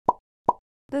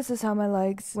This is how my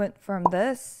legs went from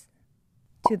this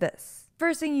to this.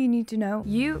 First thing you need to know,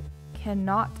 you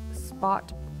cannot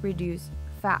spot reduce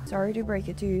fat. Sorry to break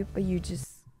it to you, but you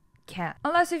just can't.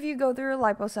 Unless if you go through a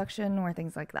liposuction or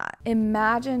things like that.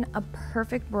 Imagine a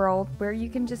perfect world where you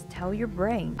can just tell your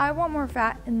brain, I want more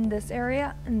fat in this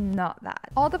area and not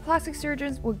that. All the plastic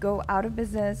surgeons would go out of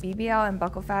business. BBL and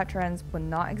buccal fat trends would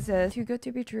not exist. Too good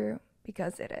to be true.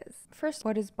 Because it is. First,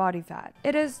 what is body fat?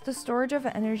 It is the storage of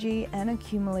energy and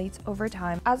accumulates over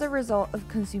time as a result of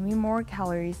consuming more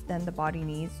calories than the body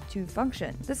needs to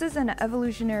function. This is an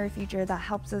evolutionary feature that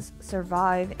helps us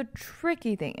survive. The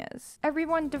tricky thing is,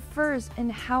 everyone differs in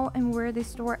how and where they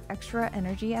store extra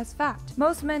energy as fat.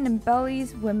 Most men in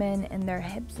bellies, women in their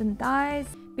hips and thighs,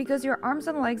 because your arms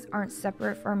and legs aren't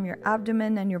separate from your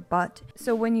abdomen and your butt.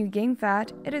 So when you gain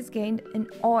fat, it is gained in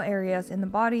all areas in the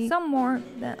body, some more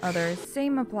than others.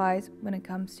 Same applies when it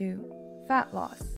comes to fat loss.